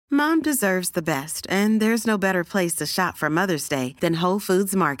Mom deserves the best, and there's no better place to shop for Mother's Day than Whole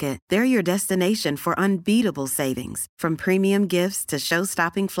Foods Market. They're your destination for unbeatable savings, from premium gifts to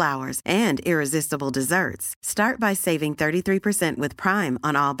show-stopping flowers and irresistible desserts. Start by saving 33% with Prime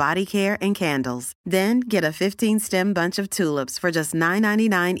on all body care and candles. Then get a 15-stem bunch of tulips for just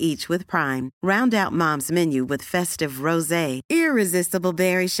 $9.99 each with Prime. Round out Mom's menu with festive rosé, irresistible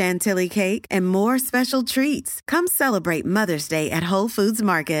berry chantilly cake, and more special treats. Come celebrate Mother's Day at Whole Foods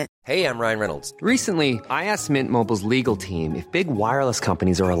Market. Hey, I'm Ryan Reynolds. Recently, I asked Mint Mobile's legal team if big wireless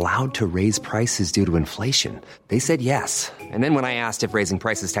companies are allowed to raise prices due to inflation. They said yes. And then when I asked if raising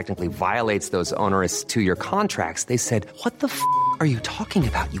prices technically violates those onerous two-year contracts, they said, "What the f*** are you talking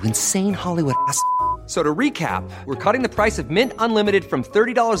about, you insane Hollywood ass?" So to recap, we're cutting the price of Mint Unlimited from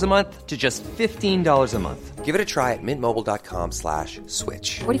 $30 a month to just $15 a month. Give it a try at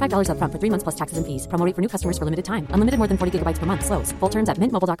mintmobile.com/switch. $45 up front for 3 months plus taxes and fees. Promo rate for new customers for limited time. Unlimited more than 40 gigabytes per month. Slows full terms at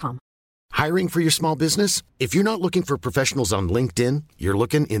mintmobile.com. Hiring for your small business? If you're not looking for professionals on LinkedIn, you're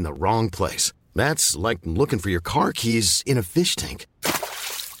looking in the wrong place. That's like looking for your car keys in a fish tank.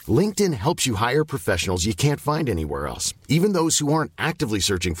 LinkedIn helps you hire professionals you can't find anywhere else, even those who aren't actively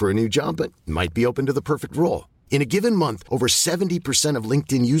searching for a new job but might be open to the perfect role. In a given month, over 70% of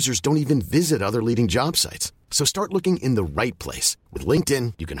LinkedIn users don't even visit other leading job sites. So start looking in the right place. With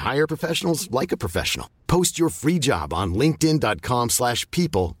LinkedIn, you can hire professionals like a professional. Post your free job on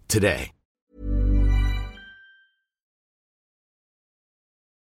linkedin.com/people today.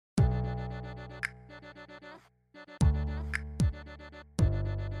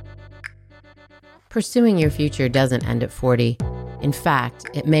 Pursuing your future doesn't end at 40. In fact,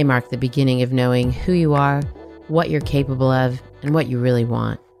 it may mark the beginning of knowing who you are, what you're capable of, and what you really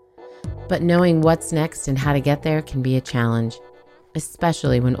want. But knowing what's next and how to get there can be a challenge,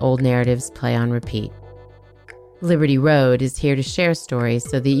 especially when old narratives play on repeat. Liberty Road is here to share stories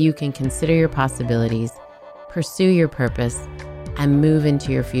so that you can consider your possibilities, pursue your purpose, and move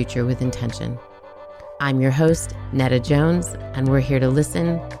into your future with intention. I'm your host, Netta Jones, and we're here to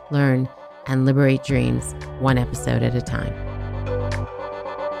listen, learn, and liberate dreams, one episode at a time.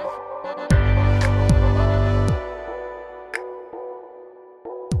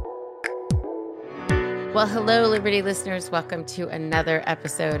 Well, hello, Liberty listeners. Welcome to another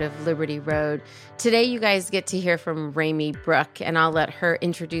episode of Liberty Road. Today, you guys get to hear from Ramy Brook, and I'll let her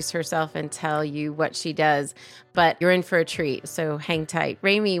introduce herself and tell you what she does. But you're in for a treat, so hang tight.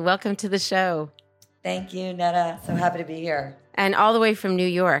 Ramy, welcome to the show. Thank you, Netta. So happy to be here. And all the way from New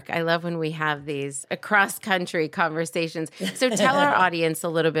York. I love when we have these across-country conversations. So tell our audience a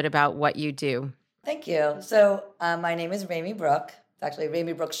little bit about what you do. Thank you. So my name is Ramy Brook. It's actually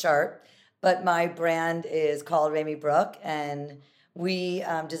Ramy Brook Sharp, but my brand is called Ramy Brook, and we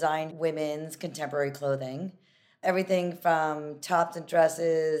design women's contemporary clothing. Everything from tops and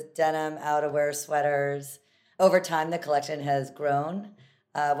dresses, denim, outerwear, sweaters. Over time, the collection has grown.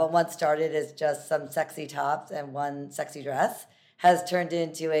 What once started as just some sexy tops and one sexy dress has turned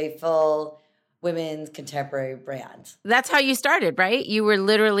into a full women's contemporary brand. That's how you started, right? You were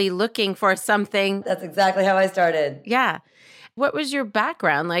literally looking for something. That's exactly how I started. Yeah. What was your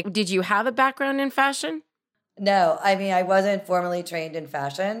background? Like, did you have a background in fashion? No, I mean, I wasn't formally trained in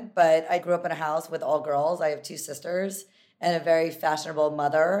fashion, but I grew up in a house with all girls. I have 2 sisters and a very fashionable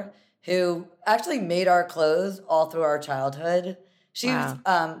mother who actually made our clothes all through our childhood. She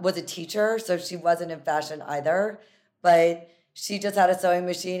was a teacher, so she wasn't in fashion either, but she just had a sewing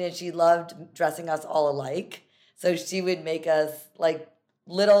machine and she loved dressing us all alike. So she would make us like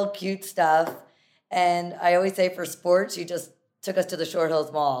little cute stuff. And I always say for sports, she just took us to the Short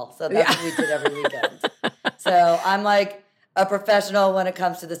Hills Mall. So that's what we did every weekend. So I'm like a professional when it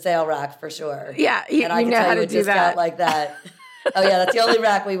comes to the sale rack for sure. Yeah, you know how to do that. Like that. Oh yeah, that's the only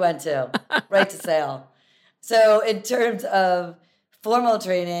rack we went to, right to sale. So in terms of formal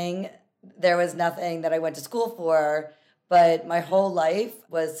training, there was nothing that I went to school for, but my whole life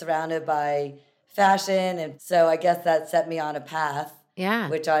was surrounded by fashion. And so I guess that set me on a path,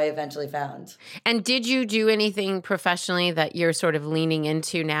 which I eventually found. And did you do anything professionally that you're sort of leaning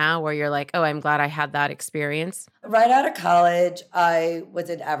into now where you're like, oh, I'm glad I had that experience? Right out of college, I was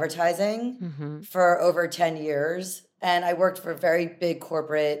in advertising for over 10 years. And I worked for very big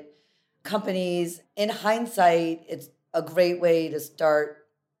corporate companies. In hindsight, it's a great way to start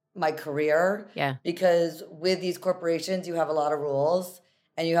my career. Yeah. Because with these corporations, you have a lot of rules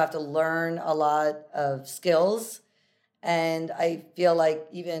and you have to learn a lot of skills. And I feel like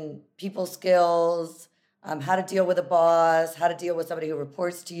even people skills, how to deal with a boss, how to deal with somebody who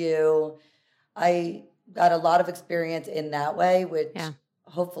reports to you. I got a lot of experience in that way, which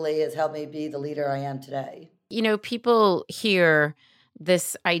hopefully has helped me be the leader I am today. You know, people hear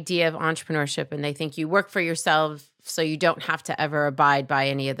this idea of entrepreneurship and they think you work for yourself so you don't have to ever abide by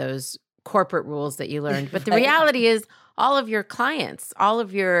any of those corporate rules that you learned. But the reality is all of your clients, all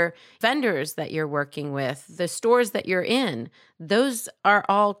of your vendors that you're working with, the stores that you're in, those are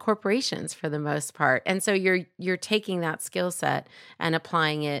all corporations for the most part. And so you're taking that skill set and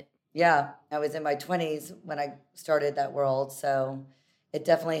applying it. Yeah, I was in my 20s when I started that world. So it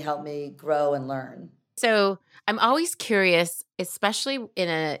definitely helped me grow and learn. So I'm always curious, especially in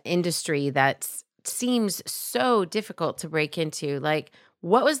an industry that seems so difficult to break into. Like,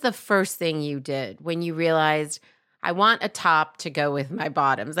 what was the first thing you did when you realized, I want a top to go with my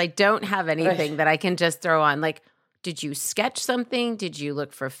bottoms? I don't have anything that I can just throw on. Like, did you sketch something? Did you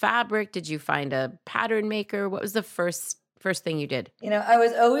look for fabric? Did you find a pattern maker? What was the first thing you did? You know, I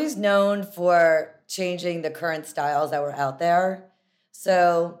was always known for changing the current styles that were out there.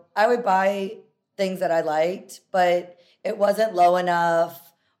 So I would buy things that I liked, but it wasn't low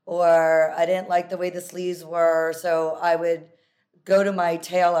enough, or I didn't like the way the sleeves were. So I would go to my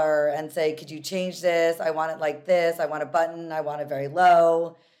tailor and say, could you change this? I want it like this. I want a button. I want it very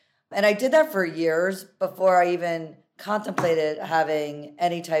low. And I did that for years before I even contemplated having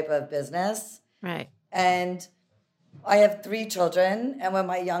any type of business. Right. And I have 3 children. And when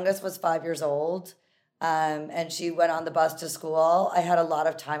my youngest was 5 years old, and she went on the bus to school, I had a lot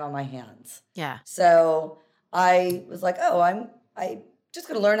of time on my hands. Yeah. So I was like, I just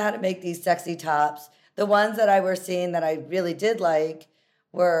going to learn how to make these sexy tops. The ones that I were seeing that I really did like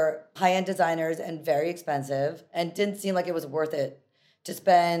were high-end designers and very expensive, and didn't seem like it was worth it to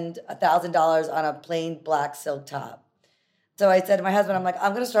spend $1,000 on a plain black silk top. So I said to my husband, I'm like,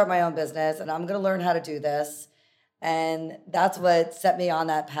 I'm going to start my own business and I'm going to learn how to do this. And that's what set me on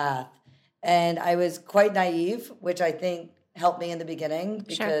that path. And I was quite naive, which I think helped me in the beginning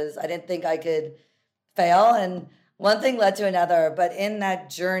because I didn't think I could fail. And one thing led to another. But in that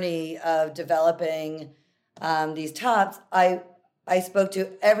journey of developing these tops, I spoke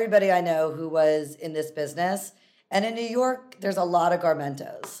to everybody I know who was in this business. And in New York, there's a lot of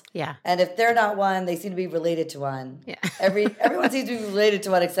garmentos. Yeah. And if they're not one, they seem to be related to one. Yeah. Everyone seems to be related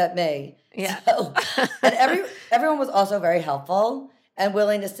to one except me. Yeah. So, and everyone was also very helpful and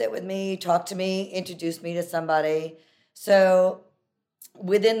willing to sit with me, talk to me, introduce me to somebody. So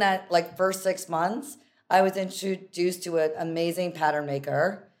within that first 6 months, I was introduced to an amazing pattern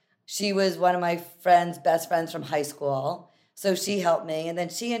maker. She was one of my friend's best friends from high school. So she helped me. And then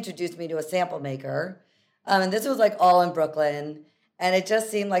she introduced me to a sample maker. And this was all in Brooklyn. And it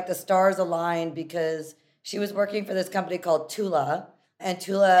just seemed like the stars aligned because she was working for this company called Tula. And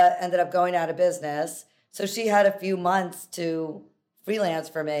Tula ended up going out of business. So she had a few months to freelance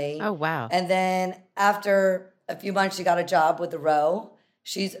for me. Oh, wow. And then after a few months, she got a job with the Row.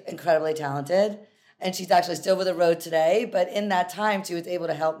 She's incredibly talented. And she's actually still with the Row today. But in that time, she was able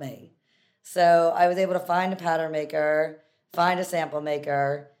to help me. So I was able to find a pattern maker, find a sample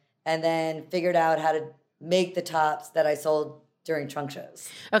maker, and then figured out how to make the tops that I sold during trunk shows.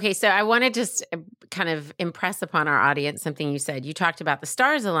 Okay, so I want to just kind of impress upon our audience something you said. You talked about the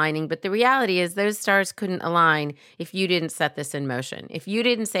stars aligning, but the reality is those stars couldn't align if you didn't set this in motion. If you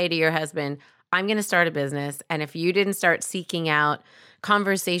didn't say to your husband, I'm going to start a business, and if you didn't start seeking out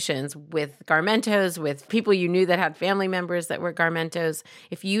conversations with garmentos, with people you knew that had family members that were garmentos,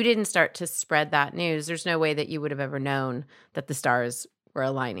 if you didn't start to spread that news, there's no way that you would have ever known that the stars were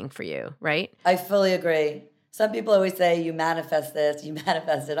aligning for you, right? I fully agree. Some people always say, you manifest this, you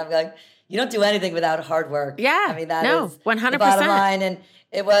manifest it. I'm like, you don't do anything without hard work. Yeah. I mean, that is 100%. the bottom line. And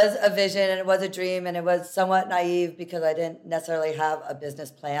it was a vision and it was a dream and it was somewhat naive because I didn't necessarily have a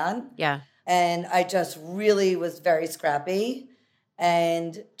business plan. Yeah. And I just really was very scrappy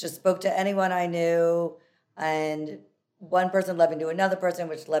and just spoke to anyone I knew. And one person led me to another person,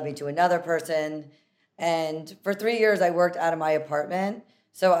 which led me to another person. And for 3 years, I worked out of my apartment.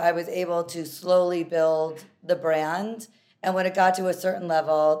 So I was able to slowly build the brand. And when it got to a certain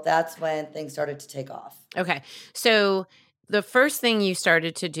level, that's when things started to take off. Okay. So the first thing you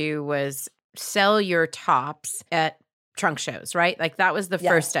started to do was sell your tops at trunk shows, right? Like that was the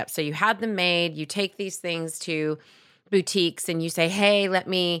first step. So you had them made, you take these things to boutiques and you say, hey, let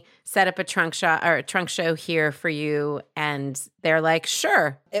me set up a trunk show here for you. And they're like,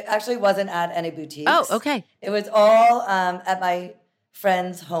 sure. It actually wasn't at any boutiques. Oh, okay. It was all at my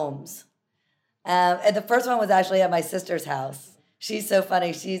friends' homes. And the first one was actually at my sister's house. She's so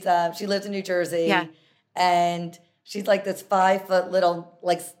funny. She lives in New Jersey. Yeah. And she's like this 5-foot little,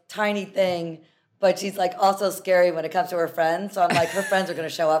 tiny thing. But she's also scary when it comes to her friends. So I'm like, her friends are going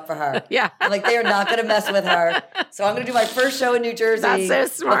to show up for her. Yeah. I'm like, they are not going to mess with her. So I'm going to do my first show in New Jersey. That's so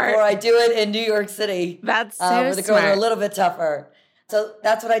smart. Before I do it in New York City. That's so where the girls smart. are a little bit tougher. So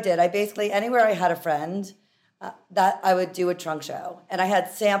that's what I did. I basically, anywhere I had a friend, that I would do a trunk show. And I had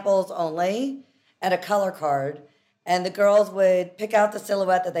samples only and a color card. And the girls would pick out the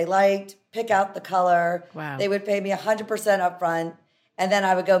silhouette that they liked, pick out the color. Wow. They would pay me 100% upfront, and then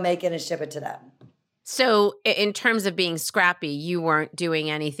I would go make it and ship it to them. So in terms of being scrappy, you weren't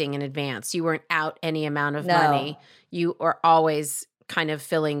doing anything in advance. You weren't out any amount of money. You were always kind of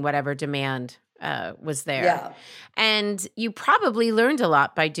filling whatever demand was there. Yeah. And you probably learned a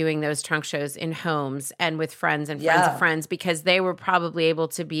lot by doing those trunk shows in homes and with friends and friends of friends, because they were probably able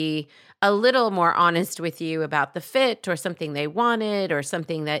to be a little more honest with you about the fit or something they wanted or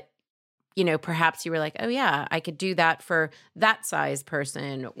something that, you know, perhaps you were like, oh yeah, I could do that for that size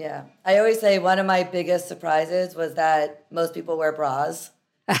person. Yeah. I always say one of my biggest surprises was that most people wear bras.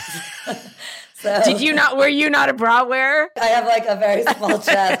 So were you not a bra wearer? I have like a very small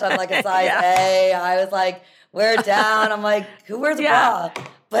chest. I'm like a size A. I was like, wear it down. I'm like, who wears a bra?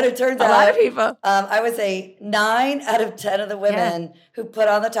 But it turns out a lot of people. I would say 9 out of 10 of the women who put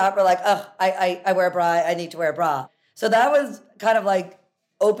on the top were like, oh, I wear a bra. I need to wear a bra. So that was kind of like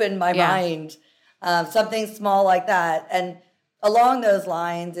opened my mind. Something small like that. And along those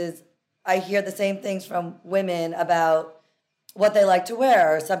lines is I hear the same things from women about what they like to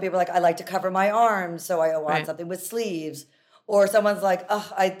wear. Some people are like, I like to cover my arms, so I want something with sleeves. Or someone's like,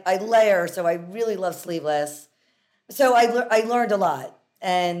 oh, I layer, so I really love sleeveless. So I learned a lot.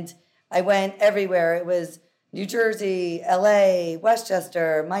 And I went everywhere. It was New Jersey, LA,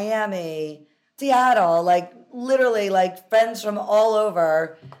 Westchester, Miami, Seattle. Like literally like friends from all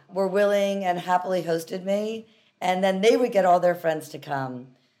over were willing and happily hosted me. And then they would get all their friends to come.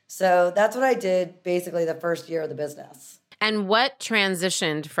 So that's what I did basically the first year of the business. And what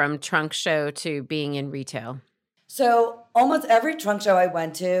transitioned from trunk show to being in retail? So almost every trunk show I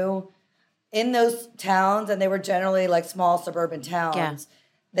went to in those towns, and they were generally like small suburban towns,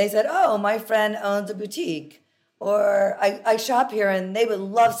 they said, oh, my friend owns a boutique, or I shop here and they would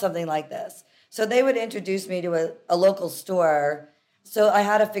love something like this. So they would introduce me to a local store. So I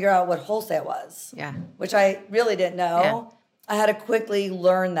had to figure out what wholesale was, which I really didn't know. Yeah. I had to quickly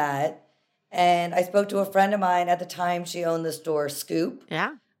learn that. And I spoke to a friend of mine at the time. She owned the store Scoop,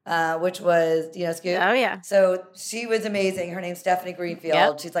 which was, you know, Scoop? Oh, yeah. So she was amazing. Her name's Stephanie Greenfield.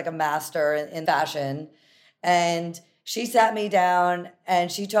 Yep. She's like a master in fashion. And she sat me down and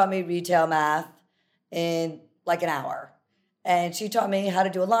she taught me retail math in like an hour. And she taught me how to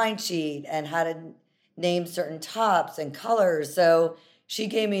do a line sheet and how to name certain tops and colors. So she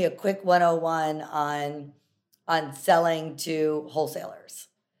gave me a quick 101 on selling to wholesalers.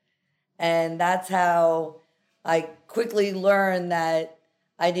 And that's how I quickly learned that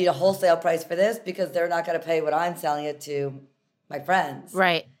I need a wholesale price for this because they're not going to pay what I'm selling it to my friends.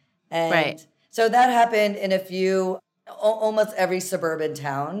 Right. And so that happened in almost every suburban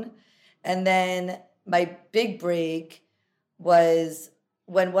town. And then my big break was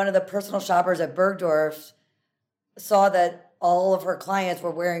when one of the personal shoppers at Bergdorf saw that all of her clients were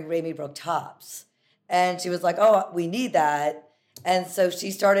wearing Ramy Brook tops. And she was like, oh, we need that. And so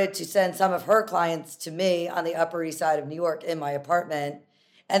she started to send some of her clients to me on the Upper East Side of New York in my apartment.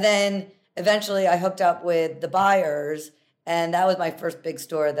 And then eventually I hooked up with the buyers, and that was my first big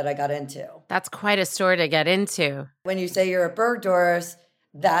store that I got into. That's quite a store to get into. When you say you're a Bergdorf,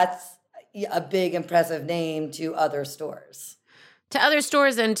 that's a big, impressive name to other stores. To other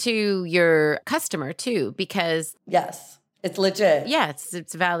stores and to your customer too, because... Yes. It's legit. Yeah, it's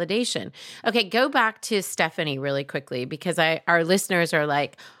validation. Okay, go back to Stephanie really quickly because our listeners are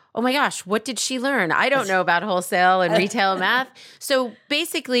like, oh my gosh, what did she learn? I don't know about wholesale and retail math. So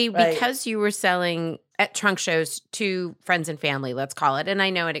basically, because you were selling at trunk shows to friends and family, let's call it, and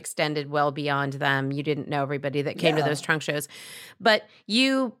I know it extended well beyond them. You didn't know everybody that came to those trunk shows, but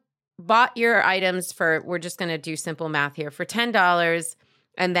you bought your items for, we're just going to do simple math here, for $10.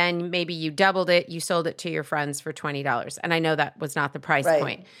 And then maybe you doubled it, you sold it to your friends for $20. And I know that was not the price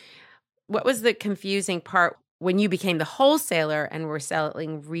point. What was the confusing part when you became the wholesaler and were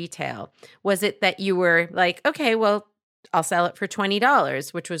selling retail? Was it that you were like, okay, well, I'll sell it for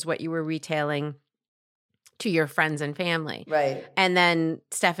 $20, which was what you were retailing to your friends and family. Right. And then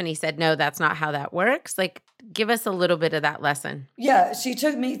Stephanie said, no, that's not how that works. Like, give us a little bit of that lesson. Yeah, she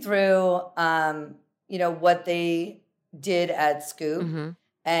took me through, what they did at Scoop.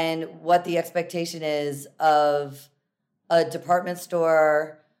 And what the expectation is of a department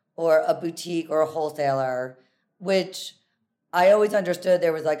store or a boutique or a wholesaler, which I always understood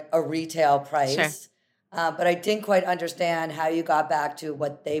there was like a retail price. Sure. But I didn't quite understand how you got back to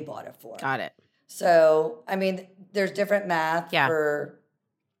what they bought it for. Got it. So, I mean, there's different math for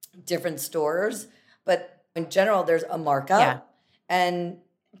different stores, but in general, there's a markup. Yeah. And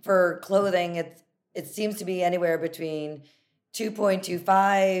for clothing, it seems to be anywhere between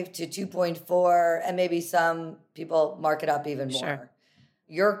 2.25 to 2.4, and maybe some people mark it up even more. Sure.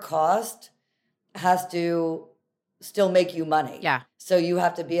 Your cost has to still make you money. Yeah. So you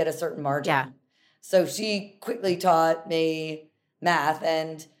have to be at a certain margin. Yeah. So she quickly taught me math,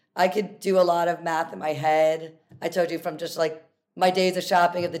 and I could do a lot of math in my head. I told you from just like my days of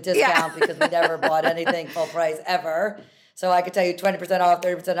shopping at the discount because we never bought anything full price ever. So I could tell you 20% off,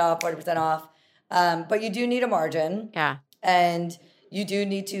 30% off, 40% off. But you do need a margin. Yeah. And you do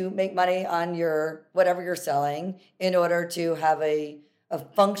need to make money on your whatever you're selling in order to have a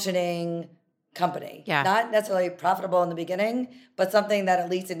functioning company. Yeah. Not necessarily profitable in the beginning, but something that at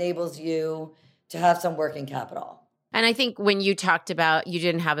least enables you to have some working capital. And I think when you talked about you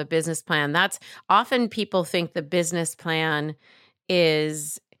didn't have a business plan, that's often people think the business plan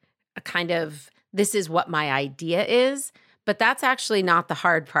is a kind of, this is what my idea is, but that's actually not the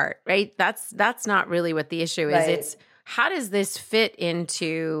hard part, right? That's not really what the issue is. Right. It's how does this fit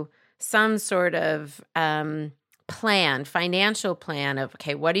into some sort of plan, financial plan of,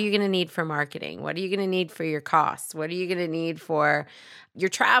 okay, what are you going to need for marketing? What are you going to need for your costs? What are you going to need for your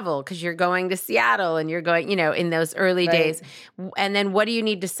travel? Because you're going to Seattle and you're going, in those early days. And then what do you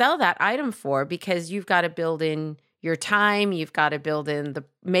need to sell that item for? Because you've got to build in your time, you've got to build in the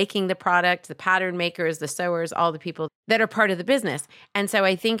making the product, the pattern makers, the sewers, all the people that are part of the business. And so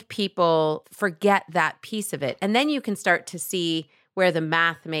I think people forget that piece of it. And then you can start to see where the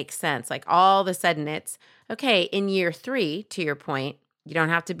math makes sense. Like all of a sudden it's, okay, in year 3, to your point, you don't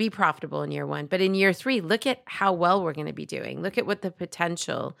have to be profitable in year 1, but in year 3, look at how well we're going to be doing. Look at what the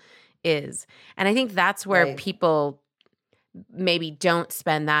potential is. And I think that's where people maybe don't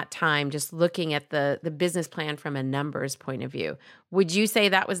spend that time just looking at the business plan from a numbers point of view. Would you say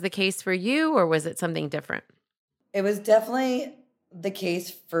that was the case for you, or was it something different? It was definitely the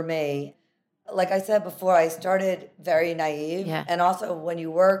case for me. Like I said before, I started very naive. Yeah. And also when you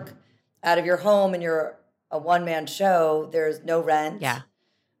work out of your home and you're a one-man show, there's no rent. Yeah.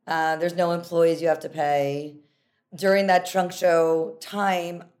 There's no employees you have to pay. During that trunk show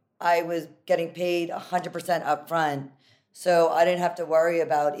time, I was getting paid 100% upfront. So I didn't have to worry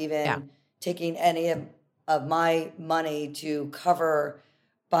about even taking any of my money to cover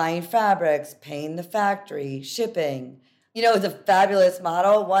buying fabrics, paying the factory, shipping. It's a fabulous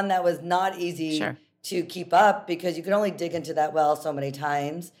model, one that was not easy to keep up because you can only dig into that well so many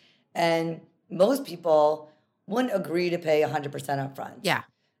times. And most people wouldn't agree to pay 100% upfront. Yeah.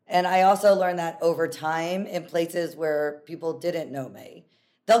 And I also learned that over time in places where people didn't know me.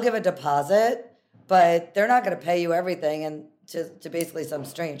 They'll give a deposit, but they're not going to pay you everything and to basically some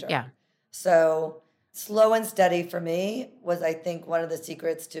stranger. Yeah. So slow and steady for me was, I think, one of the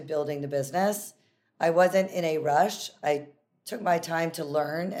secrets to building the business. I wasn't in a rush. I took my time to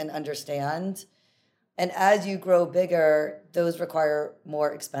learn and understand. And as you grow bigger, those require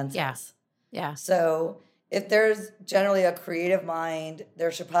more expenses. Yeah. Yeah. So if there's generally a creative mind,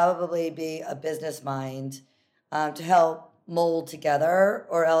 there should probably be a business mind to help mold together,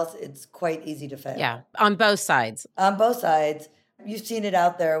 or else it's quite easy to fail. Yeah, on both sides. On both sides. You've seen it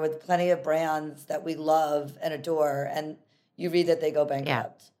out there with plenty of brands that we love and adore, and you read that they go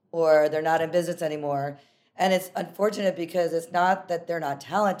bankrupt or they're not in business anymore. And it's unfortunate because it's not that they're not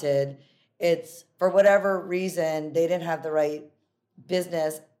talented. It's for whatever reason, they didn't have the right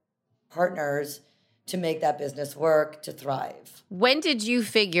business partners to make that business work, to thrive. When did you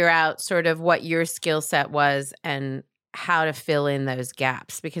figure out sort of what your skill set was and how to fill in those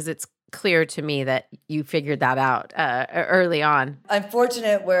gaps? Because it's clear to me that you figured that out early on. I'm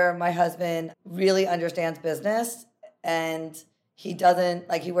fortunate where my husband really understands business, and he doesn't,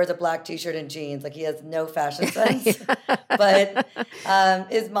 like, he wears a black t-shirt and jeans. Like, he has no fashion sense. But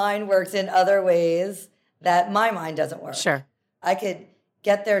his mind works in other ways that my mind doesn't work. Sure. I could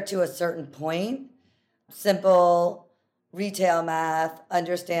get there to a certain point. Simple retail math,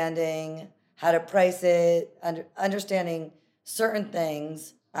 understanding how to price it, understanding certain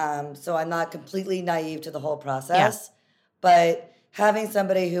things. So I'm not completely naive to the whole process. But having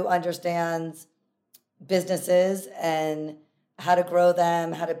somebody who understands businesses and how to grow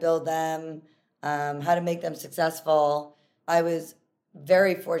them, how to build them, how to make them successful, I was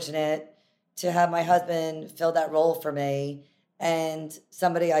very fortunate to have my husband fill that role for me, and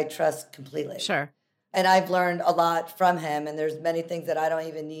somebody I trust completely. Sure. And I've learned a lot from him, and there's many things that I don't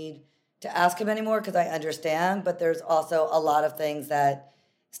even need to ask him anymore because I understand, but there's also a lot of things that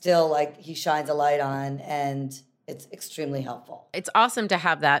still, like, he shines a light on, and it's extremely helpful. It's awesome to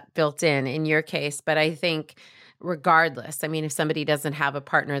have that built in your case, but I think regardless. I mean, if somebody doesn't have a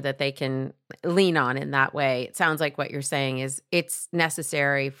partner that they can lean on in that way, it sounds like what you're saying is it's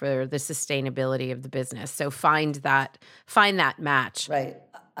necessary for the sustainability of the business. So find that match. Right.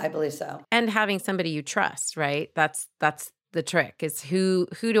 I believe so. And having somebody you trust, right? That's the trick is who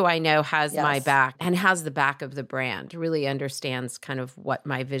do I know has my back and has the back of the brand, really understands kind of what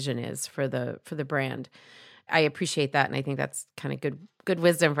my vision is for the brand. I appreciate that. And I think that's kind of good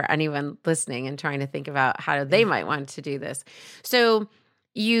wisdom for anyone listening and trying to think about how they might want to do this. So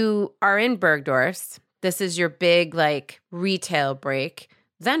you are in Bergdorf's. This is your big like retail break.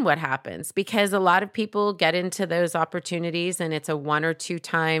 Then what happens? Because a lot of people get into those opportunities and it's a 1 or 2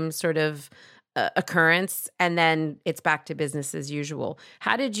 time sort of occurrence, and then it's back to business as usual.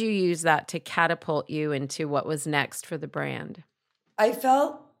 How did you use that to catapult you into what was next for the brand? I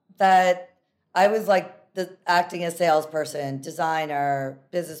felt that I was like acting as salesperson, designer,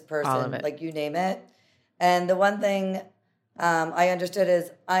 business person, like you name it. And the one thing I understood is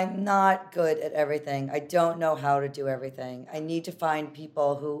I'm not good at everything. I don't know how to do everything. I need to find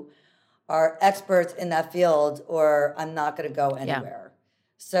people who are experts in that field or I'm not going to go anywhere.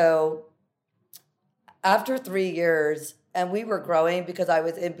 So after 3 years, and we were growing because I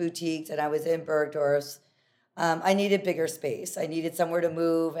was in boutiques and I was in Bergdorf's, I needed bigger space. I needed somewhere to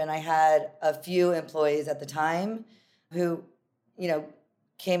move, and I had a few employees at the time who,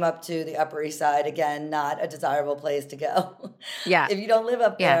 came up to the Upper East Side. Again, not a desirable place to go. Yeah. If you don't live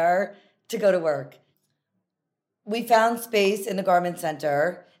up there, to go to work. We found space in the Garment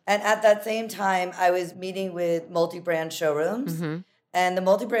Center, and at that same time, I was meeting with multi-brand showrooms, and the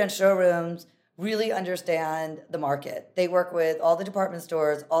multi-brand showrooms really understand the market. They work with all the department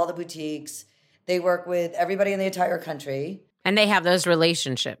stores, all the boutiques. They work with everybody in the entire country. And they have those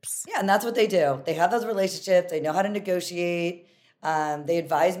relationships. Yeah, and that's what they do. They have those relationships. They know how to negotiate. They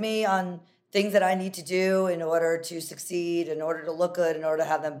advise me on things that I need to do in order to succeed, in order to look good, in order to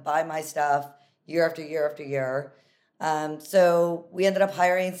have them buy my stuff year after year after year. So we ended up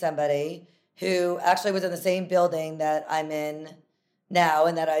hiring somebody who actually was in the same building that I'm in now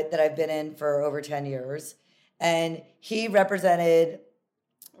and that I've been in for over 10 years. And he represented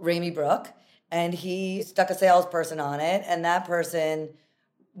Ramy Brook, and he stuck a salesperson on it, and that person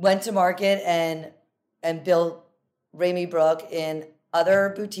went to market and built Ramy Brook in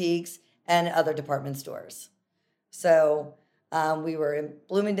other boutiques and other department stores. So we were in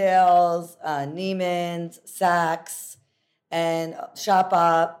Bloomingdale's, Neiman's, Saks, and Shop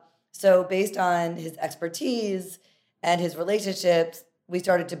Up. So based on his expertise and his relationships, we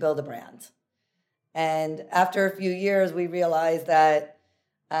started to build a brand. And after a few years, we realized that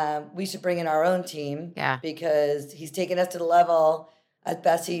we should bring in our own team because he's taken us to the level as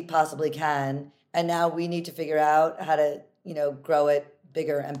best he possibly can. And now we need to figure out how to, grow it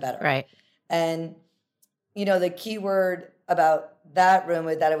bigger and better. Right. And, the key word about that room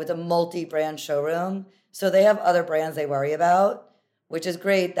is that it was a multi-brand showroom. So they have other brands they worry about, which is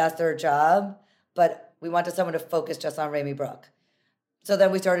great. That's their job. But we wanted someone to focus just on Ramy Brook. So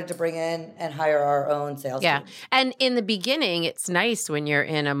then we started to bring in and hire our own sales team. And in the beginning, it's nice when you're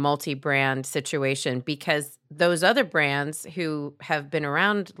in a multi-brand situation because those other brands who have been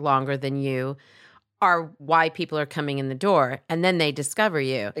around longer than you are why people are coming in the door, and then they discover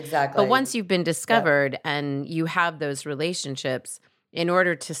you. Exactly. But once you've been discovered and you have those relationships, in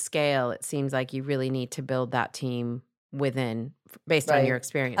order to scale, it seems like you really need to build that team within based on your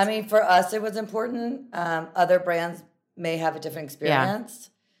experience. I mean, for us, it was important. Other brands may have a different experience,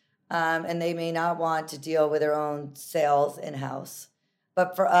 and they may not want to deal with their own sales in-house.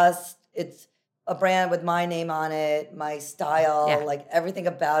 But for us, it's a brand with my name on it, my style, like everything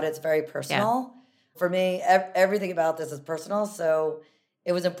about it's very personal. For me, everything about this is personal, so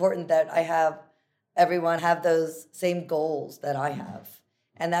it was important that everyone have those same goals that I have.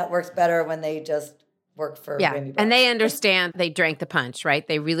 And that works better when they just work for Ramy Brook. And they understand, they drank the punch, right?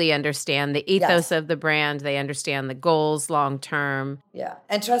 They really understand the ethos of the brand. They understand the goals long term. Yeah.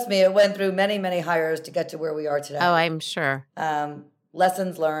 And trust me, it went through many, many hires to get to where we are today. Oh, I'm sure.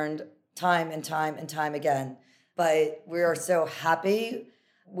 Lessons learned time and time and time again. But we are so happy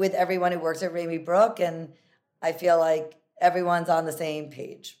with everyone who works at Ramy Brook, and I feel like everyone's on the same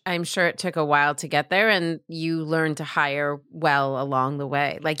page. I'm sure it took a while to get there, and you learned to hire well along the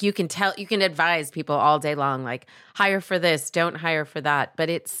way. Like you can advise people all day long, like hire for this, don't hire for that. But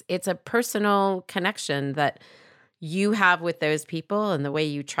it's a personal connection that you have with those people and the way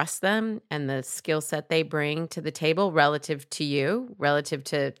you trust them and the skill set they bring to the table relative to you, relative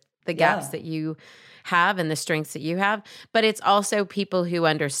to the gaps that you have and the strengths that you have. But it's also people who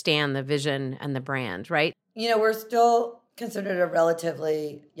understand the vision and the brand, right? We're still considered a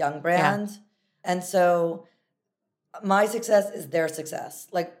relatively young brand. And so my success is their success.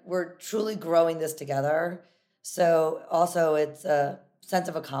 Like, we're truly growing this together. So also it's a sense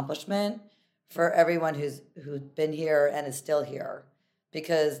of accomplishment for everyone who's been here and is still here,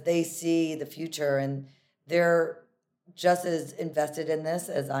 because they see the future and they're just as invested in this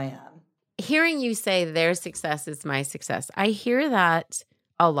as I am. Hearing you say their success is my success, I hear that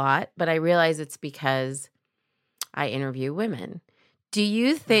a lot, but I realize it's because I interview women. Do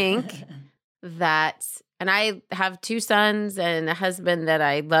you think that, and I have 2 sons and a husband that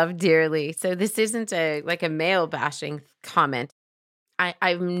I love dearly, so this isn't like a male bashing comment.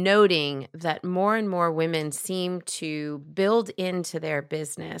 I'm noting that more and more women seem to build into their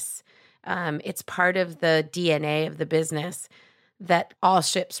business. It's part of the DNA of the business that all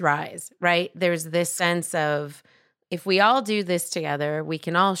ships rise, right? There's this sense of, if we all do this together, we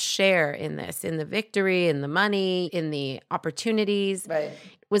can all share in this, in the victory, in the money, in the opportunities. Right.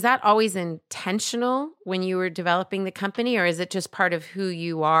 Was that always intentional when you were developing the company, or is it just part of who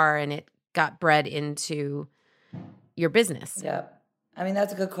you are and it got bred into your business? Yeah. I mean,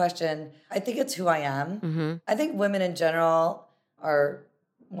 that's a good question. I think it's who I am. I think women in general are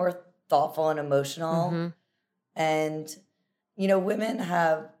more thoughtful and emotional. And, you know, women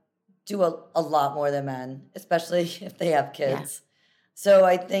do a lot more than men, especially if they have kids. So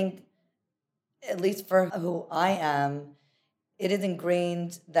I think, at least for who I am, it is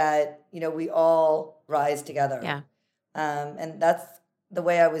ingrained that, you know, we all rise together. And that's the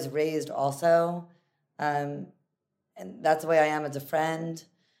way I was raised also. And that's the way I am as a friend.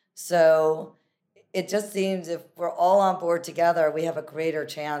 So it just seems if we're all on board together, we have a greater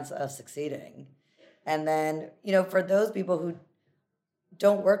chance of succeeding. And then, you know, for those people who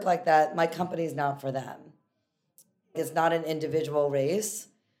don't work like that, my company's not for them. It's not an individual race.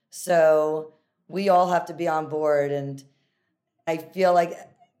 So we all have to be on board. And I feel like,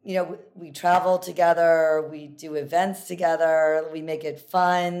 you know, we travel together, we do events together, we make it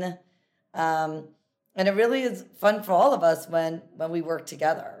fun. And it really is fun for all of us when we work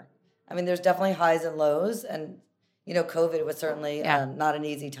together. I mean, there's definitely highs and lows. And, you know, COVID was certainly not an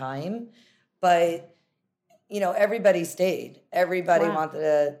easy time. But, you know, everybody stayed. Everybody wanted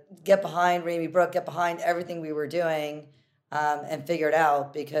to get behind Ramy Brook, get behind everything we were doing, and figure it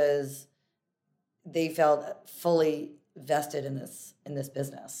out, because they felt fully vested in this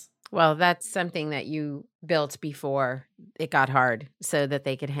business. Well, that's something that you built before it got hard so that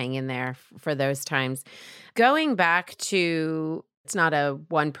they could hang in there for those times. Going back to, it's not a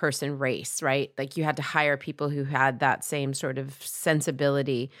one-person race, right? Like, you had to hire people who had that same sort of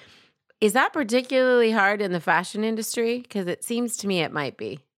sensibility. Is that particularly hard in the fashion industry? Because it seems to me it might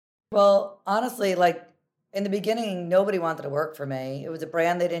be. Well, honestly, like, in the beginning, nobody wanted to work for me. It was a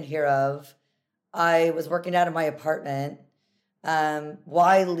brand they didn't hear of. I was working out of my apartment.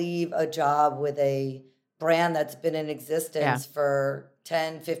 Why leave a job with a brand that's been in existence for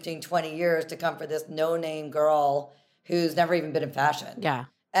 10, 15, 20 years to come for this no-name girl who's never even been in fashion? Yeah.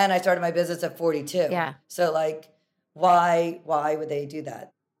 And I started my business at 42. Yeah. So, like, why would they do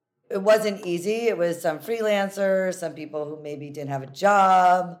that? It wasn't easy. It was some freelancers, some people who maybe didn't have a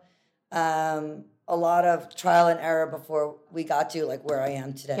job, a lot of trial and error before we got to, like, where I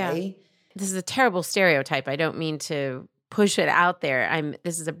am today. Yeah. This is a terrible stereotype. I don't mean to push it out there.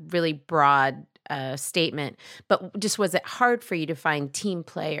 This is a really broad statement, but just, was it hard for you to find team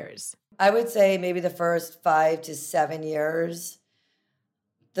players? I would say maybe the first 5 to 7 years,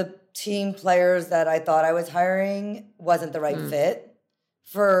 the team players that I thought I was hiring wasn't the right fit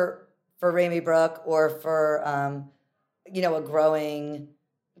for Ramy Brook or for you know, a growing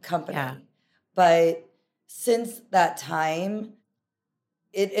company. Yeah. But since that time,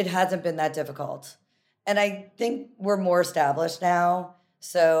 it hasn't been that difficult. And I think we're more established now.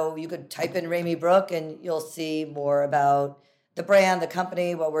 So you could type in Ramy Brook and you'll see more about the brand, the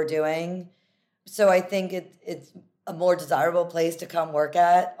company, what we're doing. So I think it's a more desirable place to come work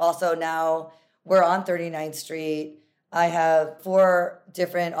at. Also, now we're on 39th Street. I have 4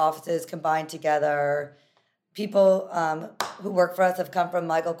 different offices combined together. People who work for us have come from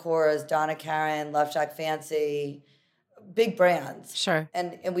Michael Kors, Donna Karan, Love Shack Fancy, big brands. Sure.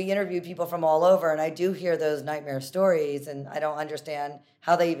 And we interview people from all over, and I do hear those nightmare stories, and I don't understand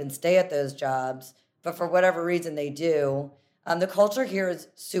how they even stay at those jobs, but for whatever reason they do. The culture here is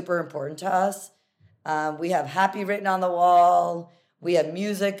super important to us. We have happy written on the wall. We have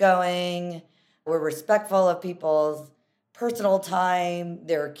music going. We're respectful of people's personal time,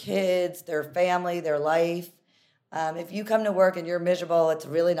 their kids, their family, their life. If you come to work and you're miserable, it's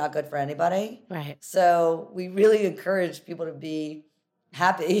really not good for anybody. Right. So we really encourage people to be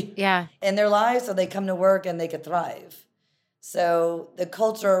happy in their lives so they come to work and they could thrive. So the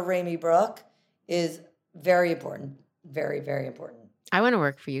culture of Ramy Brook is very important. Very, very important. I want to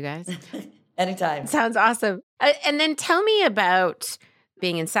work for you guys. Anytime. Sounds awesome. And then tell me about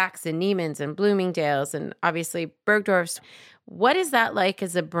being in Saks and Neiman's and Bloomingdale's and obviously Bergdorf's. What is that like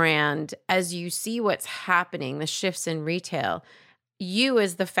as a brand as you see what's happening, the shifts in retail? You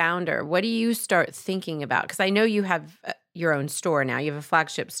as the founder, what do you start thinking about? Because I know you have your own store now. You have a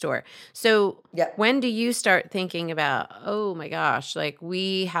flagship store. So when do you start thinking about, oh my gosh, like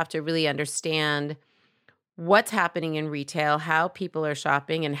we have to really understand what's happening in retail, how people are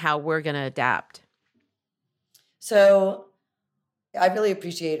shopping, and how we're going to adapt? So I really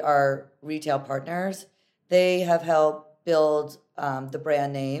appreciate our retail partners. They have helped build the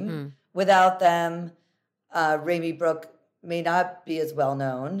brand name. Without them, Ramy Brook may not be as well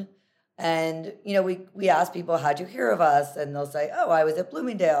known. And, we ask people, how'd you hear of us? And they'll say, oh, I was at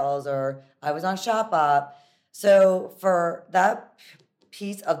Bloomingdale's or I was on Shop. So for that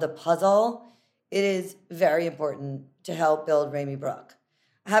piece of the puzzle, it is very important to help build Ramy Brook.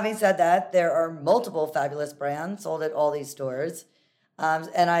 Having said that, there are multiple fabulous brands sold at all these stores.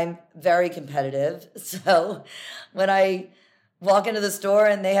 And I'm very competitive. So when I walk into the store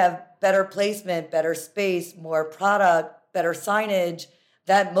and they have better placement, better space, more product, better signage,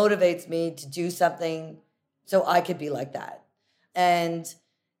 that motivates me to do something so I could be like that. And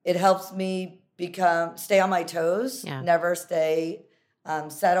it helps me stay on my toes, never stay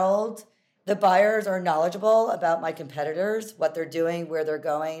settled. The buyers are knowledgeable about my competitors, what they're doing, where they're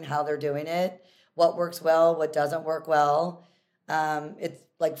going, how they're doing it, what works well, what doesn't work well. It's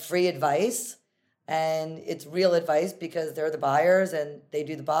like free advice, and it's real advice because they're the buyers and they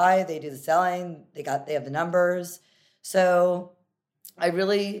do the buy, they do the selling, they have the numbers. So I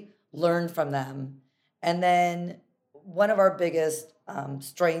really learned from them. And then one of our biggest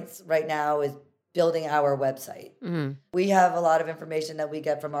strengths right now is building our website. We have a lot of information that we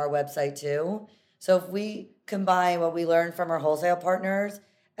get from our website too. So if we combine what we learn from our wholesale partners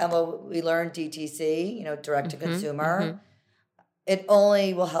and what we learn DTC, direct to consumer, it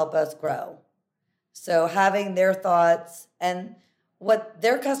only will help us grow. So having their thoughts and what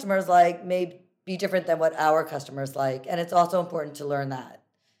their customers like may be different than what our customers like. And it's also important to learn that.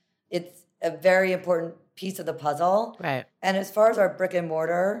 It's a very important piece of the puzzle. Right. And as far as our brick and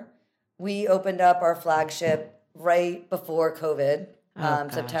mortar, we opened up our flagship right before COVID,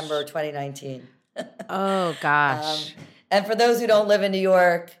 September 2019. Oh, gosh. And for those who don't live in New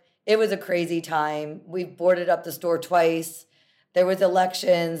York, it was a crazy time. We boarded up the store twice. There was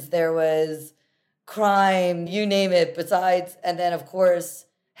elections. There was crime, you name it, besides, and then, of course,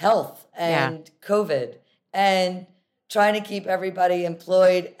 health and COVID. And trying to keep everybody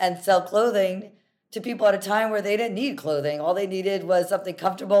employed and sell clothing to people at a time where they didn't need clothing. All they needed was something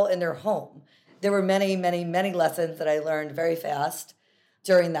comfortable in their home. There were many, many, many lessons that I learned very fast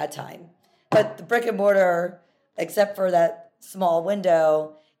during that time. But the brick and mortar, except for that small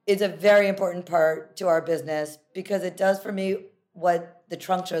window, is a very important part to our business because it does for me what the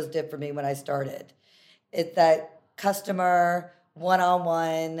trunk shows did for me when I started. It's that customer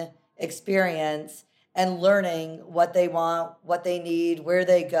one-on-one experience and learning what they want, what they need, where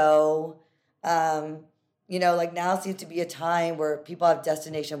they go. Like now seems to be a time where people have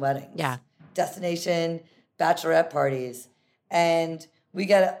destination weddings. Yeah. Destination bachelorette parties. And we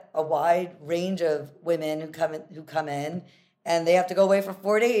get a wide range of women who come in and they have to go away for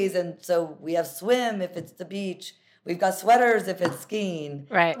 4 days. And so we have swim if it's the beach. We've got sweaters if it's skiing.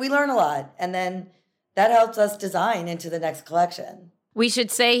 Right. We learn a lot. And then that helps us design into the next collection. We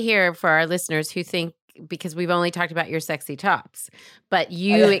should say here for our listeners who think, because we've only talked about your sexy tops, but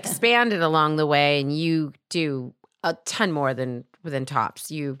you expanded along the way and you do a ton more than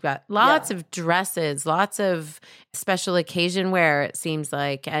tops. You've got lots of dresses, lots of special occasion wear, it seems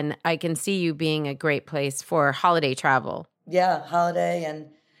like. And I can see you being a great place for holiday travel. Yeah, holiday. And,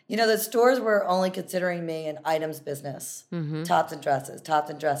 the stores were only considering me an items business, tops and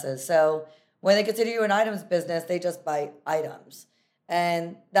dresses. So when they consider you an items business, they just buy items.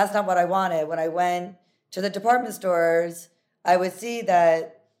 And that's not what I wanted. When I went to the department stores, I would see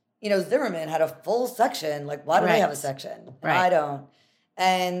that, Zimmerman had a full section. Like, why do they have a section? And I don't.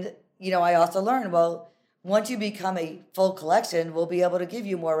 And, I also learned, once you become a full collection, we'll be able to give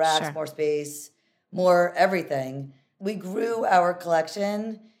you more racks, more space, more everything. We grew our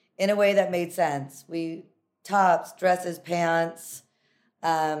collection in a way that made sense. Tops, dresses, pants.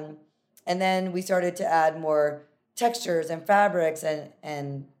 And then we started to add more textures and fabrics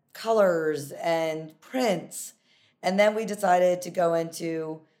and colors and prints. And then we decided to go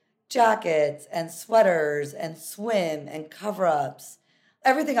into jackets and sweaters and swim and cover-ups.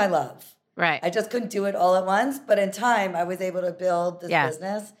 Everything I love. Right. I just couldn't do it all at once. But in time, I was able to build this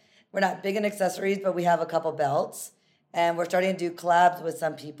business. we're not big in accessories, but we have a couple belts. And we're starting to do collabs with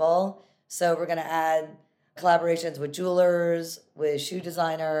some people. So we're going to add collaborations with jewelers, with shoe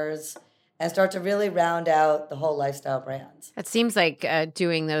designers, and start to really round out the whole lifestyle brand. It seems like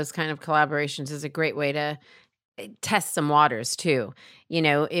doing those kind of collaborations is a great way to test some waters too. You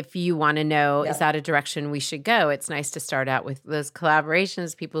know, if you want to know, is that a direction we should go? It's nice to start out with those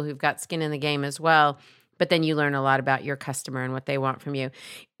collaborations, people who've got skin in the game as well. But then you learn a lot about your customer and what they want from you.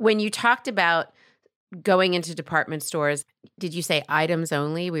 When you talked about going into department stores, did you say items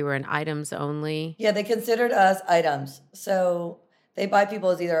only? We were in items only? Yeah, they considered us items. So they buy people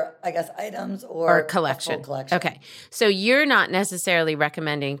as either, I guess, items or collection. A full collection. Okay. So you're not necessarily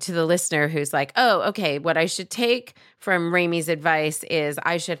recommending to the listener who's like, oh, okay, what I should take from Ramy's advice is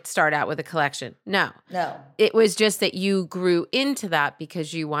I should start out with a collection. No. It was just that you grew into that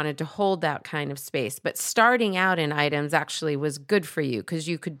because you wanted to hold that kind of space. But starting out in items actually was good for you because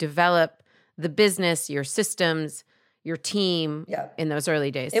you could develop the business, your systems, your team in those early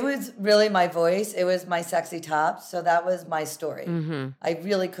days. It was really my voice. It was my sexy tops. So that was my story. Mm-hmm. I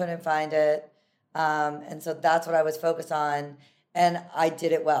really couldn't find it. And so that's what I was focused on. And I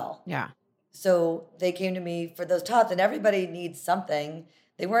did it well. Yeah. So they came to me for those tops, and everybody needs something.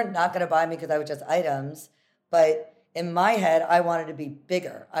 They weren't not going to buy me because I was just items. But in my head, I wanted to be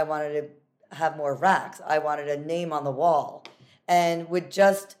bigger. I wanted to have more racks. I wanted a name on the wall. And with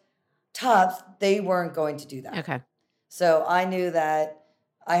just tops, they weren't going to do that. Okay. So I knew that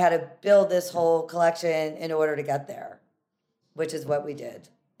I had to build this whole collection in order to get there, which is what we did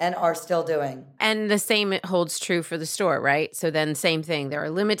and are still doing. And the same holds true for the store, right? So then same thing. There are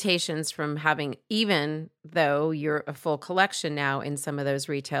limitations from having, even though you're a full collection now in some of those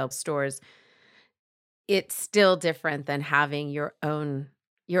retail stores, it's still different than having your own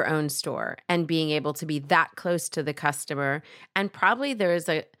store and being able to be that close to the customer. And probably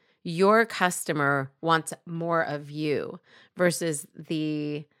your customer wants more of you versus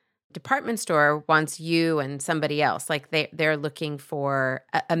the department store wants you and somebody else. Like they're looking for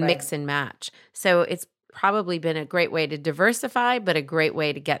a mix and match. So it's probably been a great way to diversify, but a great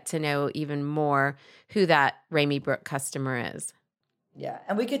way to get to know even more who that Ramy Brook customer is. Yeah.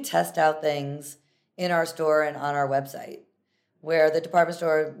 And we could test out things in our store and on our website where the department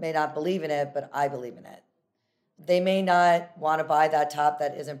store may not believe in it, but I believe in it. They may not want to buy that top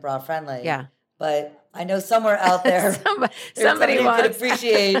that isn't bra friendly. Yeah. But I know somewhere out there, somebody who could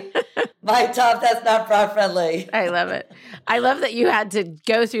appreciate my top that's not bra friendly. I love it. I love that you had to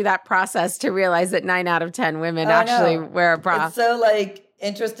go through that process to realize that 9 out of 10 women actually wear a bra. It's so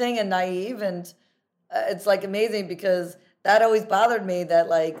interesting and naive, and it's amazing because that always bothered me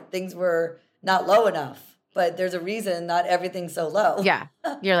that things were not low enough. But there's a reason not everything's so low. Yeah.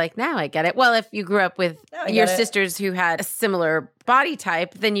 You're like, now I get it. Well, if you grew up with your sisters who had a similar body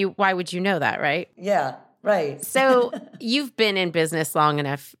type, then why would you know that, right? Yeah, right. So you've been in business long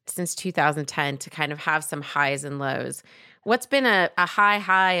enough since 2010 to kind of have some highs and lows. What's been a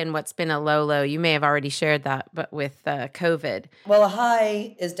high and what's been a low? You may have already shared that, but with COVID. Well, a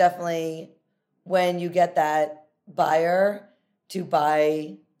high is definitely when you get that buyer to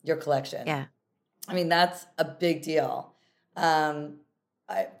buy your collection. Yeah. I mean, that's a big deal.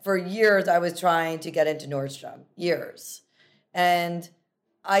 For years, I was trying to get into Nordstrom, years. And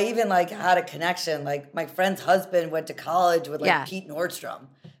I even had a connection. My friend's husband went to college with Pete Nordstrom.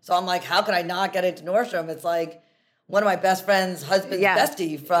 So I'm like, how can I not get into Nordstrom? It's one of my best friend's husband's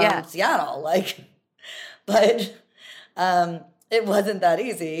bestie from Seattle. But it wasn't that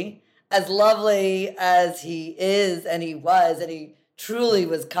easy. As lovely as he is and he was, and he truly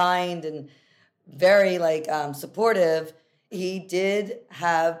was kind and very supportive, he did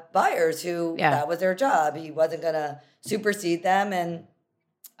have buyers who that was their job. He wasn't going to supersede them. And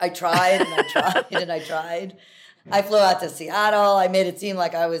I tried and I tried and I tried. I flew out to Seattle. I made it seem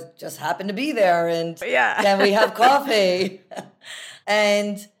like I was just happened to be there. And then we have coffee.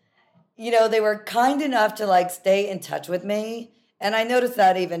 And, they were kind enough to stay in touch with me. And I noticed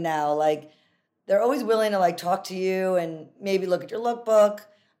that even now, they're always willing to talk to you and maybe look at your lookbook.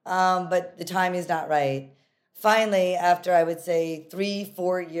 But the timing is not right. Finally, after I would say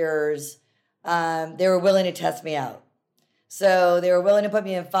 3-4 years, they were willing to test me out. So they were willing to put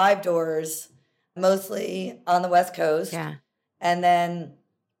me in 5 doors, mostly on the West Coast. Yeah. And then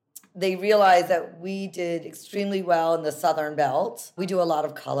they realized that we did extremely well in the Southern Belt. We do a lot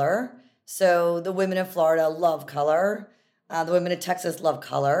of color. So the women in Florida love color. The women in Texas love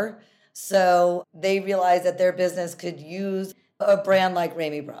color. So they realized that their business could use a brand like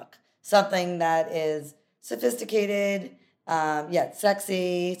Ramy Brook, something that is sophisticated, yet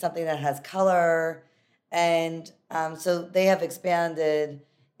sexy, something that has color. And so they have expanded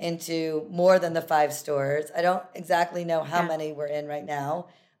into more than the 5 stores. I don't exactly know how many we're in right now,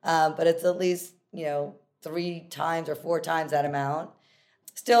 but it's at least, 3 times or 4 times that amount.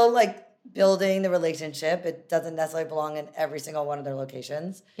 Still like building the relationship. It doesn't necessarily belong in every single one of their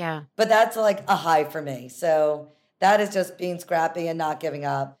locations. Yeah. But that's like a high for me. So that is just being scrappy and not giving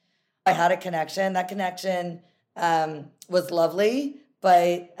up. I had a connection. That connection was lovely,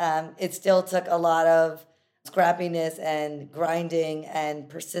 but it still took a lot of scrappiness and grinding and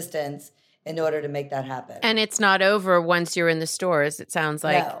persistence in order to make that happen. And it's not over once you're in the stores. It sounds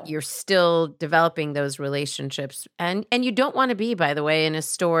like you're still developing those relationships. And you don't want to be, by the way, in a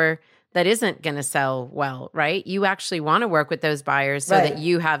store that isn't going to sell well, right? You actually want to work with those buyers so that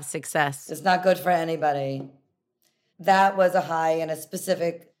you have success. It's not good for anybody. That was a high in a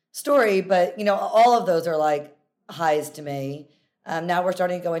specific story, but all of those are like highs to me. Now we're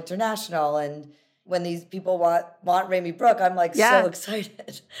starting to go international, and when these people want Ramy Brook, I'm like so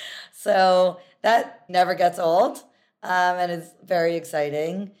excited. So that never gets old, and it's very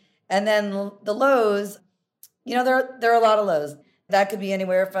exciting. And then the lows, there are a lot of lows. That could be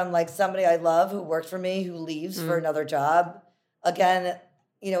anywhere from like somebody I love who worked for me who leaves for another job. Again,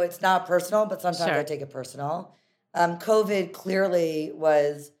 it's not personal, but sometimes I take it personal. COVID clearly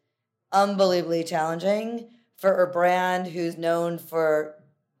was unbelievably challenging for a brand who's known for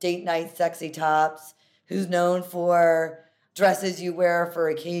date night sexy tops, who's known for dresses you wear for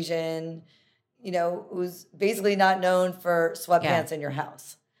occasion, who's basically not known for sweatpants in your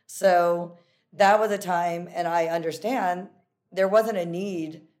house. So that was a time, and I understand there wasn't a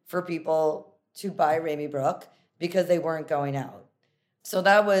need for people to buy Ramy Brook because they weren't going out. So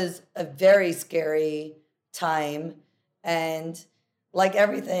that was a very scary time. And like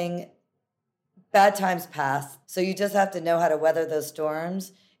everything, bad times pass. So you just have to know how to weather those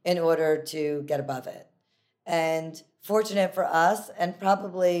storms in order to get above it. And fortunate for us, and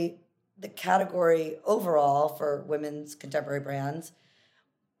probably the category overall for women's contemporary brands,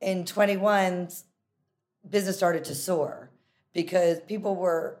 in 21, business started to soar because people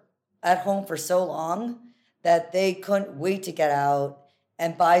were at home for so long that they couldn't wait to get out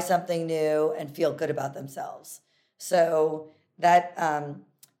and buy something new and feel good about themselves. So that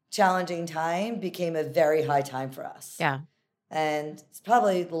challenging time became a very high time for us. Yeah. And it's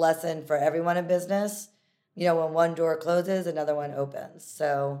probably the lesson for everyone in business. When one door closes, another one opens.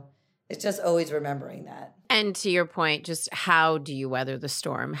 So it's just always remembering that. And to your point, just how do you weather the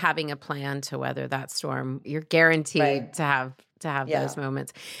storm? Having a plan to weather that storm, you're guaranteed to have those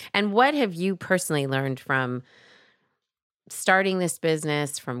moments. And what have you personally learned from starting this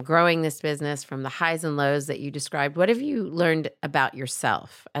business, from growing this business, from the highs and lows that you described? What have you learned about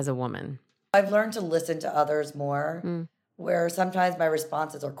yourself as a woman? I've learned to listen to others more, where sometimes my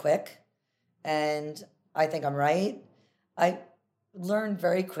responses are quick and I think I'm right. I learned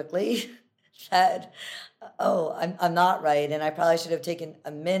very quickly that, I'm not right. And I probably should have taken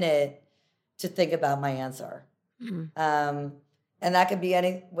a minute to think about my answer. And that could be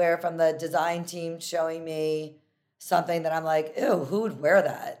anywhere from the design team showing me something that I'm like, ew, who would wear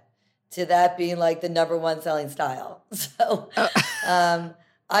that? To that being like the number one selling style. So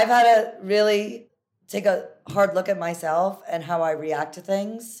I've had to really take a hard look at myself and how I react to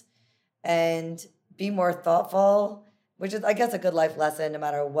things and be more thoughtful, which is, I guess, a good life lesson no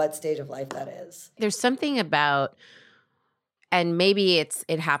matter what stage of life that is. There's something about, and maybe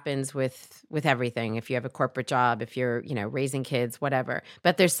it happens with everything. If you have a corporate job, if you're, raising kids, whatever.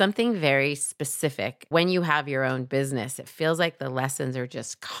 But there's something very specific when you have your own business. It feels like the lessons are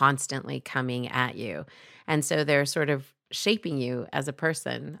just constantly coming at you. And so they're sort of shaping you as a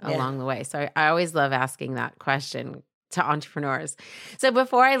person along the way. So I always love asking that question to entrepreneurs. So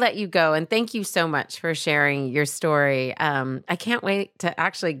before I let you go, and thank you so much for sharing your story. I can't wait to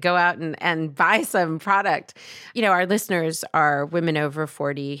actually go out and buy some product. Our listeners are women over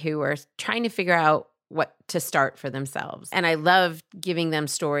 40 who are trying to figure out what to start for themselves. And I love giving them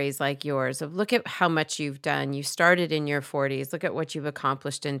stories like yours of look at how much you've done. You started in your 40s. Look at what you've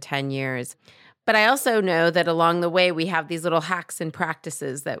accomplished in 10 years. But I also know that along the way, we have these little hacks and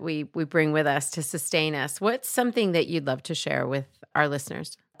practices that we bring with us to sustain us. What's something that you'd love to share with our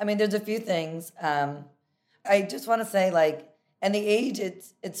listeners? I mean, there's a few things. I just want to say, and the age,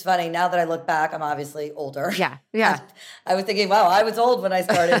 it's funny. Now that I look back, I'm obviously older. Yeah. I was thinking, wow, I was old when I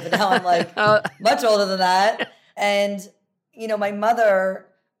started, but now I'm like much older than that. And, my mother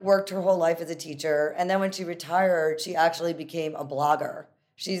worked her whole life as a teacher. And then when she retired, she actually became a blogger.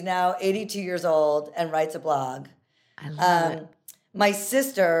 She's now 82 years old and writes a blog. I love it. My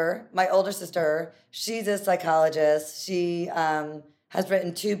sister, my older sister, she's a psychologist. She has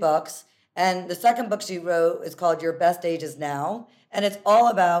written 2 books, And the second book she wrote is called Your Best Age Is Now. And it's all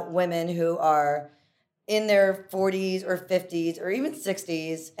about women who are in their 40s or 50s or even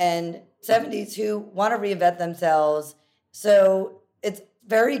 60s and 70s who want to reinvent themselves. So it's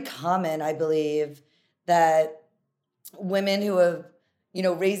very common, I believe, that women who have,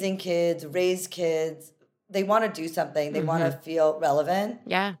 raised kids, they want to do something. They want to feel relevant.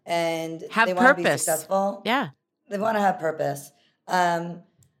 Yeah. And have they purpose. Want to be successful. Yeah. They want to have purpose.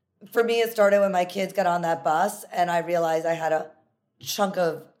 For me, it started when my kids got on that bus and I realized I had a chunk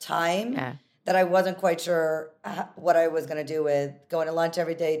of time that I wasn't quite sure what I was going to do with. Going to lunch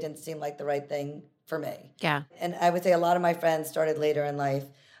every day didn't seem like the right thing for me. Yeah. And I would say a lot of my friends started later in life.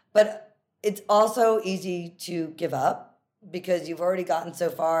 But it's also easy to give up because you've already gotten so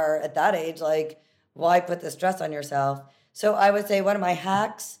far at that age. Like, why put the stress on yourself? So I would say one of my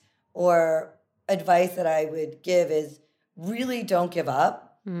hacks or advice that I would give is really don't give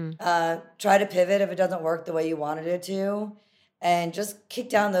up. Try to pivot if it doesn't work the way you wanted it to, and just kick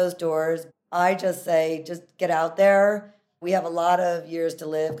down those doors. I just say, just get out there. We have a lot of years to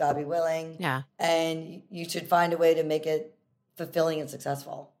live, God be willing. Yeah. And you should find a way to make it fulfilling and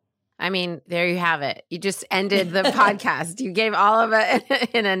successful. I mean, there you have it. You just ended the podcast. You gave all of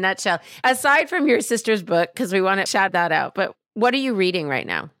it in a nutshell. Aside from your sister's book, because we want to shout that out, but what are you reading right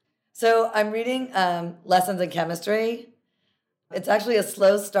now? So I'm reading Lessons in Chemistry. It's actually a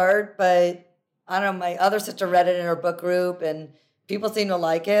slow start, but I don't know, my other sister read it in her book group and people seem to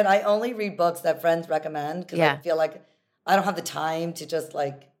like it. I only read books that friends recommend because I feel like I don't have the time to just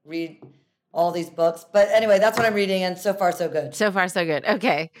read all these books. But anyway, that's what I'm reading, and so far so good. So far so good.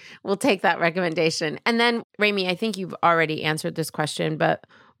 Okay. We'll take that recommendation. And then, Ramy, I think you've already answered this question, but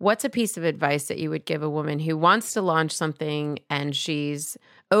what's a piece of advice that you would give a woman who wants to launch something and she's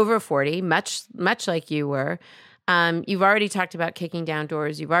over 40, much like you were? You've already talked about kicking down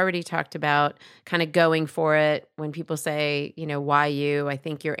doors. You've already talked about kind of going for it. When people say, why you? I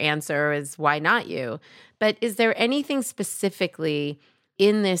think your answer is why not you? But is there anything specifically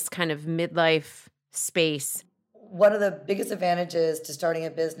in this kind of midlife space? One of the biggest advantages to starting a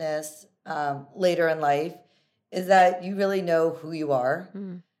business later in life is that you really know who you are.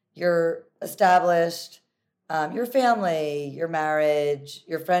 You're established, your family, your marriage,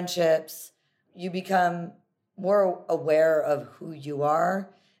 your friendships. You become more aware of who you are.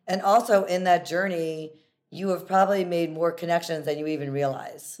 And also in that journey, you have probably made more connections than you even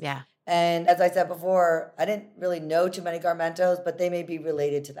realize. Yeah. And as I said before, I didn't really know too many Garmentos, but they may be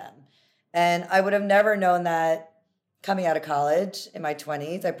related to them. And I would have never known that coming out of college in my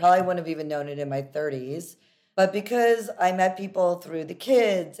 20s. I probably wouldn't have even known it in my 30s. But because I met people through the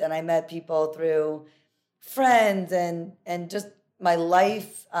kids and I met people through friends and just my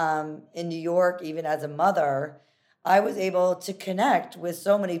life in New York, even as a mother, I was able to connect with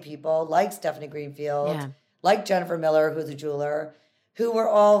so many people like Stephanie Greenfield, like Jennifer Miller, who's a jeweler, who were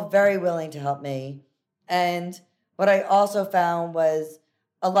all very willing to help me. And what I also found was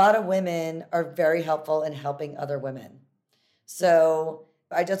a lot of women are very helpful in helping other women. So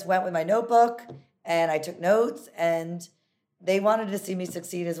I just went with my notebook and I took notes, and they wanted to see me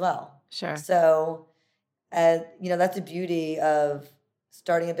succeed as well. Sure. So that's the beauty of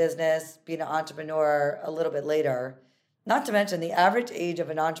starting a business, being an entrepreneur a little bit later. Not to mention the average age of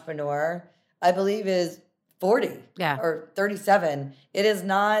an entrepreneur, I believe, is 40 or 37. It is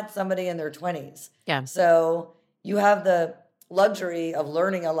not somebody in their 20s. Yeah. So you have the luxury of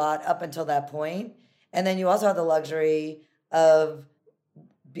learning a lot up until that point. And then you also have the luxury of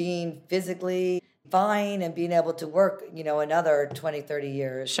being physically fine and being able to work, another 20, 30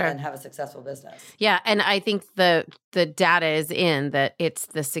 years and have a successful business. Yeah. And I think the data is in that it's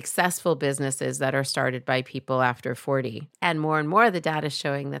the successful businesses that are started by people after 40. And more the data is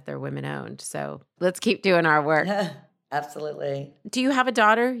showing that they're women owned. So let's keep doing our work. Absolutely. Do you have a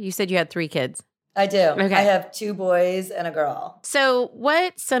daughter? You said you had 3 kids. I do. Okay. I have 2 boys and a girl. So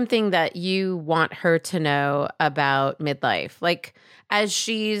what's something that you want her to know about midlife? Like as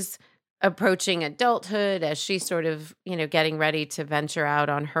she's approaching adulthood, as she's sort of, getting ready to venture out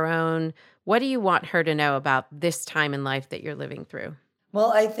on her own, what do you want her to know about this time in life that you're living through?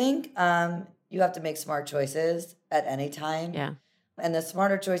 Well, I think you have to make smart choices at any time. Yeah. And the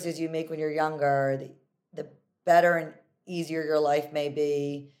smarter choices you make when you're younger, the better and easier your life may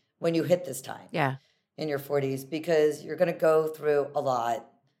be when you hit this time. Yeah. In your 40s, because you're going to go through a lot.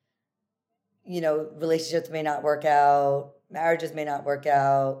 Relationships may not work out, marriages may not work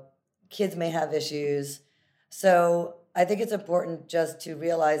out, kids may have issues. So I think it's important just to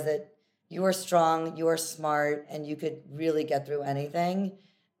realize that you are strong, you are smart, and you could really get through anything.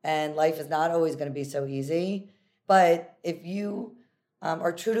 And life is not always going to be so easy. But if you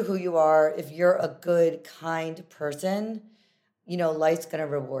are true to who you are, if you're a good, kind person, life's going to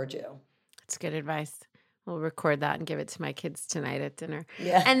reward you. That's good advice. We'll record that and give it to my kids tonight at dinner.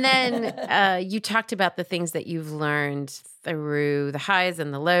 Yeah. And then you talked about the things that you've learned through the highs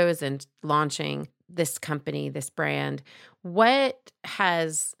and the lows and launching this company, this brand. What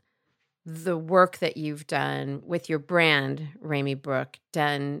has the work that you've done with your brand, Ramy Brook,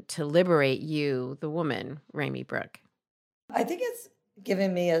 done to liberate you, the woman, Ramy Brook? I think it's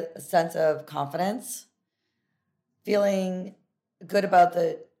given me a sense of confidence, feeling good about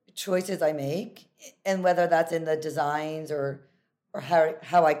the choices I make, and whether that's in the designs or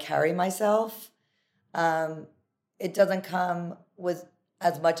how I carry myself. It doesn't come with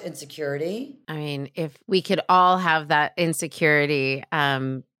as much insecurity. I mean, if we could all have that insecurity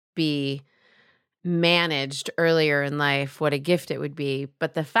be managed earlier in life, what a gift it would be.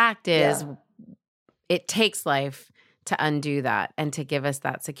 But the fact is, it takes life to undo that and to give us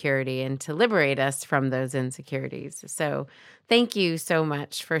that security and to liberate us from those insecurities. So thank you so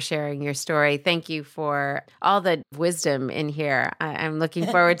much for sharing your story. Thank you for all the wisdom in here. I'm looking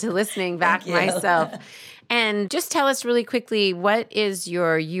forward to listening back myself. And just tell us really quickly, what is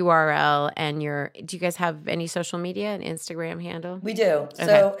your URL and do you guys have any social media and Instagram handle? We do. Okay.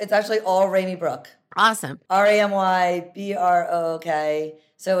 So it's actually all Ramy Brook. Awesome. RamyBrook.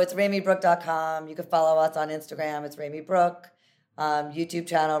 So it's RamyBrook.com. You can follow us on Instagram. It's Ramy Brook. YouTube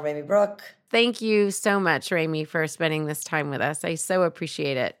channel, Ramy Brook. Thank you so much, Ramy, for spending this time with us. I so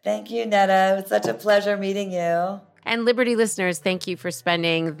appreciate it. Thank you, Netta. It's such a pleasure meeting you. And Liberty listeners, thank you for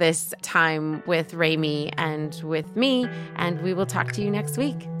spending this time with Ramy and with me. And we will talk to you next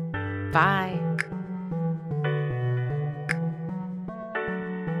week. Bye.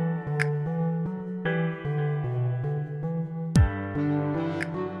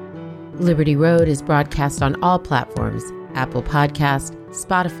 Liberty Road is broadcast on all platforms: Apple Podcast,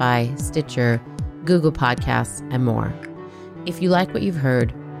 Spotify, Stitcher, Google Podcasts, and more. If you like what you've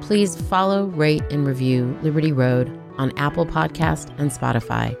heard, please follow, rate, and review Liberty Road on Apple Podcast and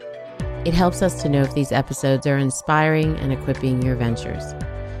Spotify. It helps us to know if these episodes are inspiring and equipping your ventures.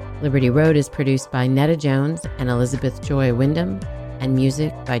 Liberty Road is produced by Netta Jones and Elizabeth Joy Wyndham, and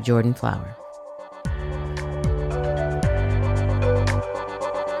music by Jordan Flower.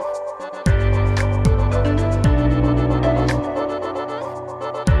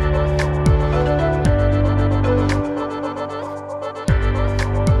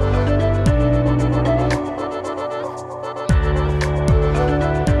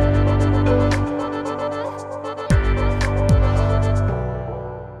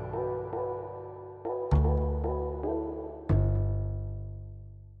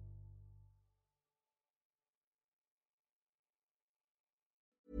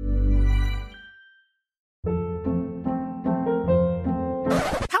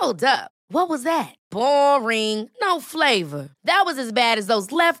 Hold up. What was that? Boring. No flavor. That was as bad as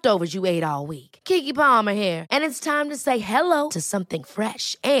those leftovers you ate all week. Keke Palmer here, and it's time to say hello to something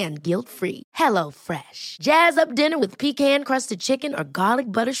fresh and guilt-free. Hello Fresh. Jazz up dinner with pecan-crusted chicken or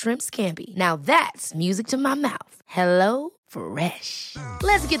garlic butter shrimp scampi. Now that's music to my mouth. Hello Fresh.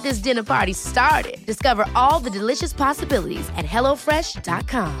 Let's get this dinner party started. Discover all the delicious possibilities at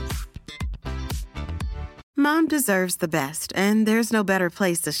HelloFresh.com. Mom deserves the best, and there's no better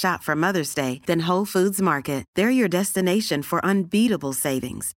place to shop for Mother's Day than Whole Foods Market. They're your destination for unbeatable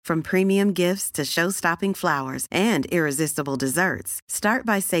savings, from premium gifts to show-stopping flowers and irresistible desserts. Start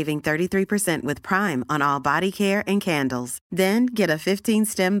by saving 33% with Prime on all body care and candles. Then get a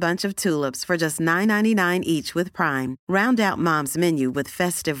 15-stem bunch of tulips for just $9.99 each with Prime. Round out Mom's menu with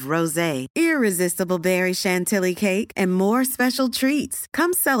festive rosé, irresistible berry chantilly cake, and more special treats.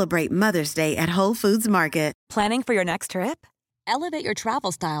 Come celebrate Mother's Day at Whole Foods Market. Planning for your next trip? Elevate your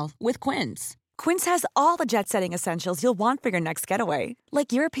travel style with Quince. Quince has all the jet-setting essentials you'll want for your next getaway,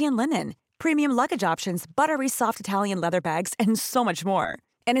 like European linen, premium luggage options, buttery soft Italian leather bags, and so much more.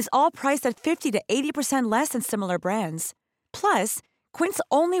 And is all priced at 50 to 80% less than similar brands. Plus, Quince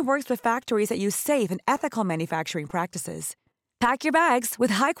only works with factories that use safe and ethical manufacturing practices. Pack your bags with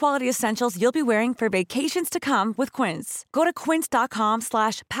high-quality essentials you'll be wearing for vacations to come with Quince. Go to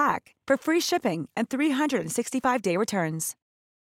quince.com/pack for free shipping and 365-day returns.